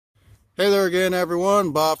Hey there again,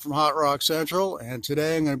 everyone. Bob from Hot Rock Central, and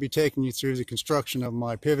today I'm going to be taking you through the construction of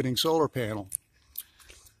my pivoting solar panel.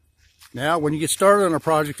 Now, when you get started on a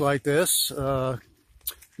project like this,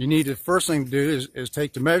 you need the first thing to do is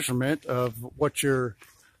take the measurement of what your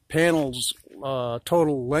panel's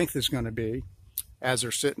total length is going to be as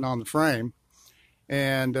they're sitting on the frame,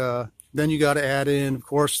 and then you got to add in, of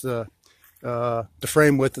course, the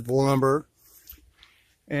frame width of the lumber,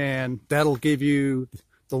 and that'll give you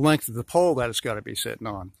the length of the pole that it's got to be sitting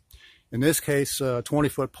on. In this case, a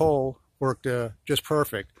 20-foot pole worked just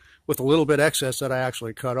perfect, with a little bit excess that I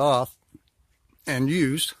actually cut off and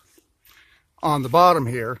used on the bottom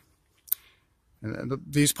here. And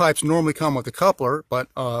these pipes normally come with a coupler, but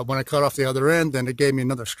when I cut off the other end, then it gave me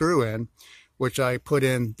another screw in, which I put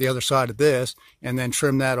in the other side of this and then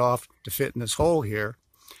trimmed that off to fit in this hole here.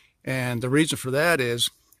 And the reason for that is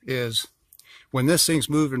when this thing's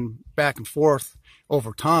moving back and forth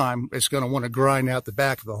over time, it's going to want to grind out the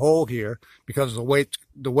back of the hole here because the weight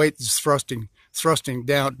is thrusting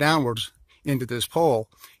downwards into this pole,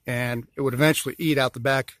 and it would eventually eat out the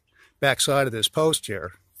back side of this post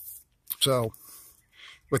here. So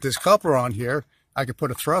with this coupler on here, I could put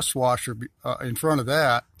a thrust washer in front of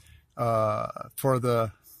that for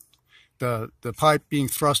the pipe being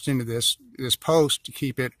thrust into this post to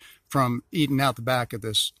keep it from eating out the back of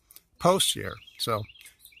this post here. So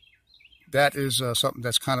that is something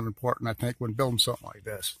that's kind of important, I think, when building something like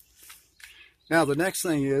this. Now, the next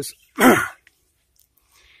thing is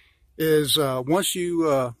once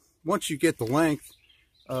you get the length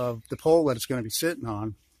of the pole that it's going to be sitting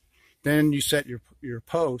on, then you set your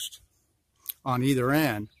post on either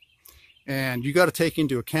end, and you got to take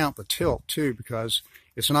into account the tilt too, because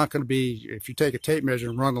it's not going to be, if you take a tape measure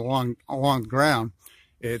and run along the ground,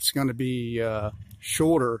 it's going to be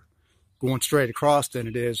shorter going straight across than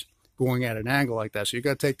it is going at an angle like that. So you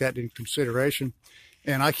got to take that into consideration,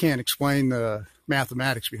 and I can't explain the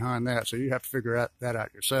mathematics behind that, so you have to figure that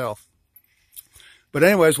out yourself. But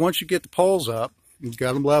anyways, once you get the poles up, you've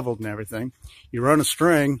got them leveled and everything, you run a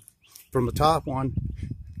string from the top one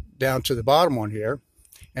down to the bottom one here,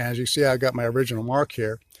 and as you see, I got my original mark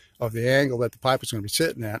here of the angle that the pipe is going to be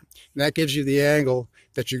sitting at, and that gives you the angle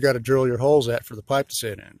that you've got to drill your holes at for the pipe to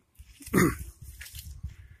sit in.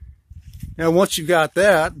 Now, once you've got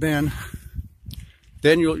that, then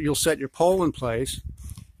you'll set your pole in place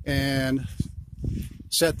and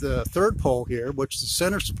set the third pole here, which is the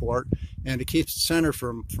center support, and it keeps the center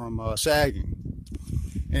from sagging.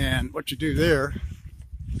 And what you do there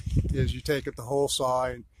is you take it the whole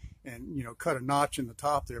side and cut a notch in the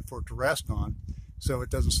top there for it to rest on, so it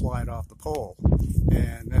doesn't slide off the pole.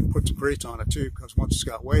 And then put some grease on it too, because once it's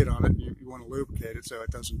got weight on it, you want to lubricate it so it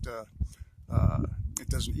doesn't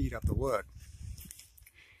eat up the wood.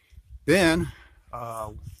 Then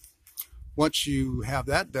once you have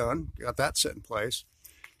that done, got that set in place,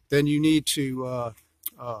 then you need to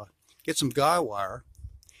get some guy wire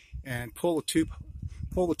and pull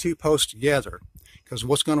the two posts together, because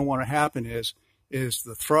what's going to want to happen is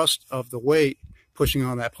the thrust of the weight pushing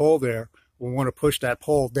on that pole there will want to push that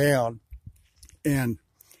pole down and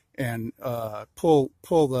pull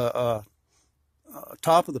the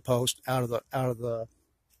top of the post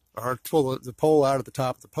or pull the pole out of the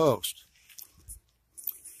top of the post.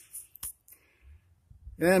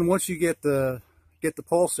 And once you get the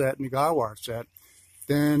pole set and the guy wire set,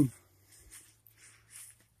 then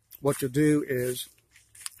what you'll do is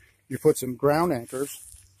you put some ground anchors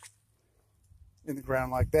in the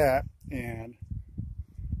ground like that and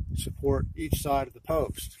support each side of the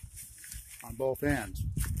post on both ends.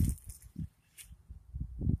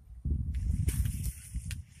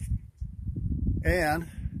 And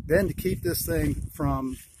then to keep this thing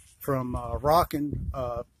from rocking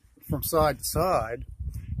from side to side,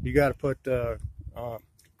 you got to put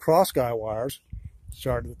cross guy wires,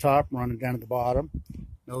 start at the top, running down to the bottom,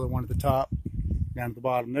 another one at the top, down to the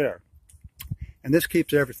bottom there. And this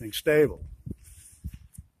keeps everything stable.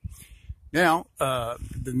 Now,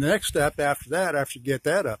 the next step after that, after you get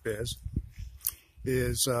that up, is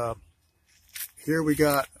here we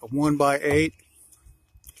got a 1x8,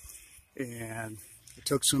 and I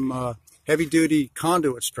took some heavy-duty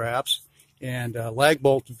conduit straps and lag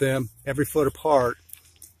bolted them every foot apart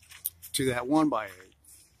to that 1x8.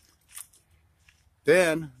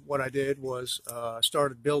 Then what I did was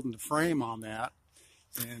started building the frame on that,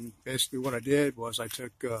 and basically what I did was I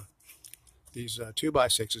took these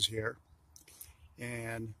 2x6s here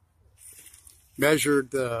and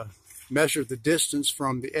measured the distance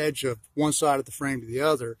from the edge of one side of the frame to the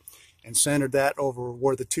other, and centered that over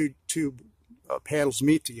where the two panels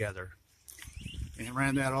meet together, and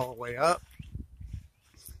ran that all the way up.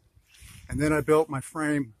 And then I built my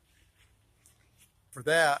frame for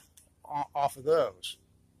that off of those.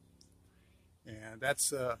 And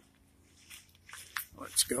that's,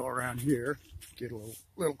 let's go around here, get a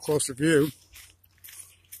little closer view.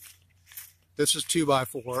 This is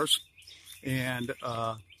 2x4s, and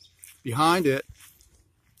behind it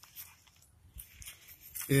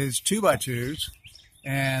is 2x2s,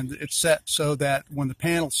 and it's set so that when the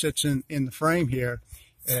panel sits in the frame here,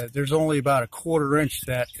 there's only about a 1/4 inch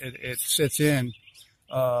that it sits in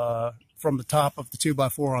from the top of the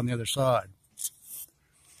 2x4 on the other side.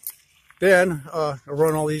 Then I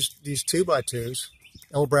run all these 2x2s,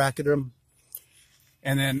 L-bracket them,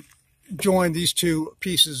 and then join these two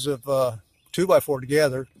pieces of 2x4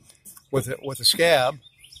 together with a scab,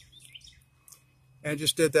 and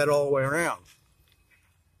just did that all the way around.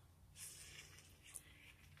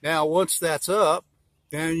 Now once that's up,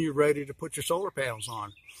 then you're ready to put your solar panels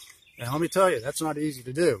on. Now let me tell you, that's not easy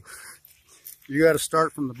to do. You got to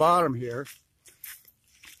start from the bottom here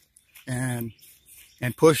and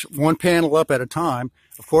push one panel up at a time.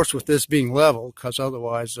 Of course, with this being level, because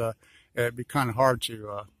otherwise it'd be kind of hard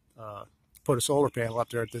to put a solar panel up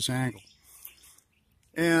there at this angle.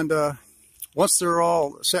 And once they're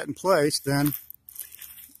all set in place, then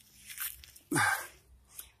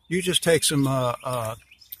you just take some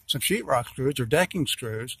sheetrock screws or decking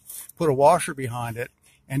screws, put a washer behind it,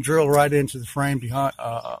 and drill right into the frame behind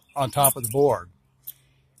on top of the board.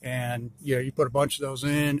 And you put a bunch of those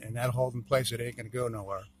in, and that'll hold in place. It ain't going to go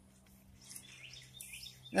nowhere.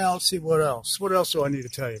 Now let's see what else. What else do I need to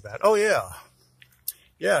tell you about? Oh yeah.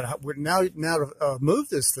 Now to move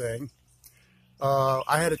this thing,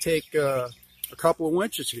 I had to take a couple of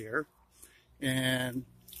winches here, and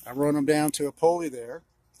I run them down to a pulley there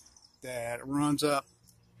that runs up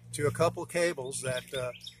to a couple of cables. That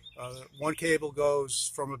one cable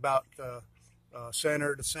goes from about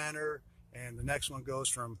center to center, and the next one goes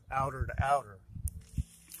from outer to outer,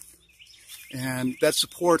 and that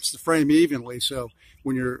supports the frame evenly. So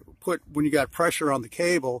when you got pressure on the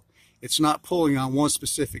cable, it's not pulling on one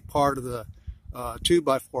specific part of the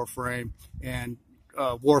 2x4 frame and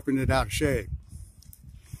warping it out of shape.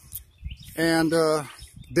 And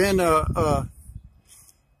then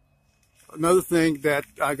another thing that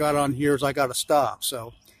I got on here is I got a stop.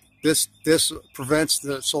 So this prevents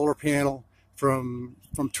the solar panel from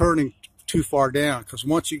turning too far down, because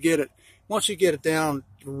once you get it down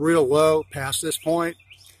real low past this point,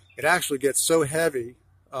 it actually gets so heavy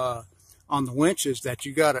on the winches that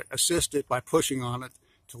you got to assist it by pushing on it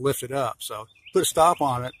to lift it up. So put a stop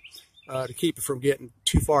on it to keep it from getting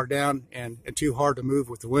too far down and too hard to move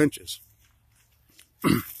with the winches.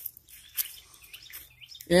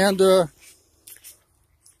 And the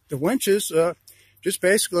winches, just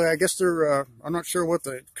basically, I guess they're, I'm not sure what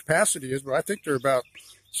the capacity is, but I think they're about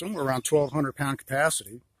somewhere around 1,200 pound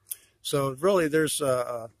capacity. So really there's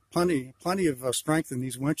plenty of strength in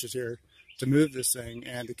these winches here to move this thing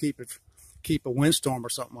and to keep a windstorm or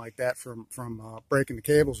something like that from breaking the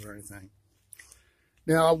cables or anything.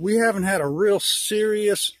 Now, we haven't had a real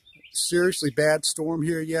seriously bad storm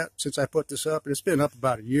here yet since I put this up. It's been up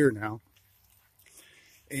about a year now.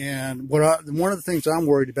 And one of the things I'm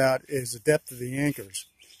worried about is the depth of the anchors.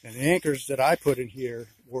 And the anchors that I put in here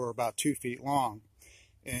were about 2 feet long.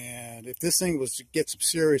 And if this thing was to get some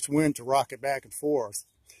serious wind to rock it back and forth,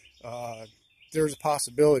 there's a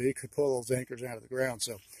possibility it could pull those anchors out of the ground.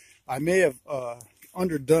 So I may have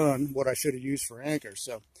underdone what I should have used for anchors.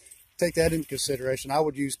 So take that into consideration. I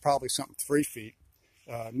would use probably something 3 feet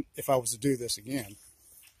if I was to do this again.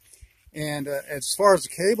 And as far as the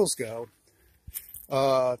cables go,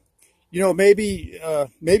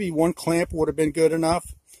 maybe one clamp would have been good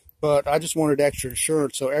enough, but I just wanted extra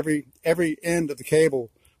insurance. So every end of the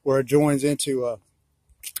cable where it joins into a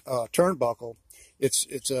turnbuckle, it's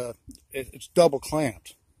double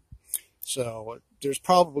clamped. So there's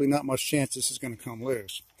probably not much chance this is going to come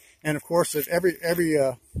loose. And of course, every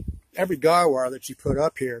guy wire that you put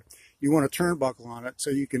up here, you want a turnbuckle on it so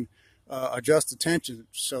you can adjust the tension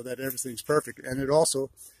so that everything's perfect. And it also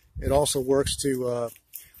works to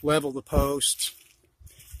level the posts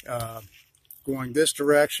going this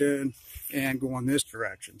direction and going this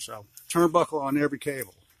direction. So turnbuckle on every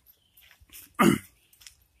cable.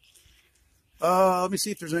 Let me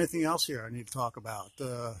see if there's anything else here I need to talk about.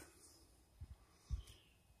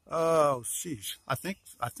 Oh, sheesh. I think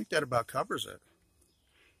that about covers it.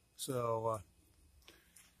 So,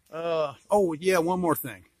 oh yeah, one more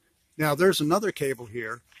thing. Now there's another cable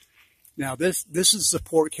here. Now this is a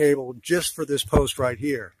support cable just for this post right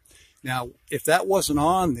here. Now, if that wasn't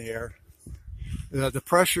on there, the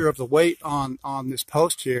pressure of the weight on this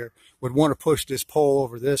post here would want to push this pole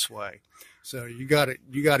over this way. So you got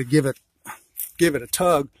to give it a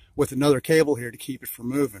tug with another cable here to keep it from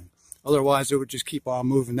moving. Otherwise, it would just keep on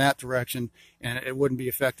moving that direction, and it wouldn't be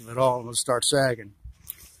effective at all, and it would start sagging.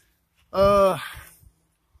 Well,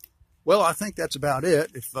 I think that's about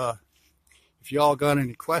it. If y'all got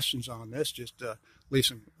any questions on this, just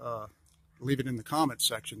leave it in the comments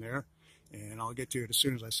section there, and I'll get to it as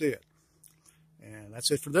soon as I see it. And that's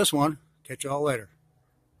it for this one. Catch y'all later.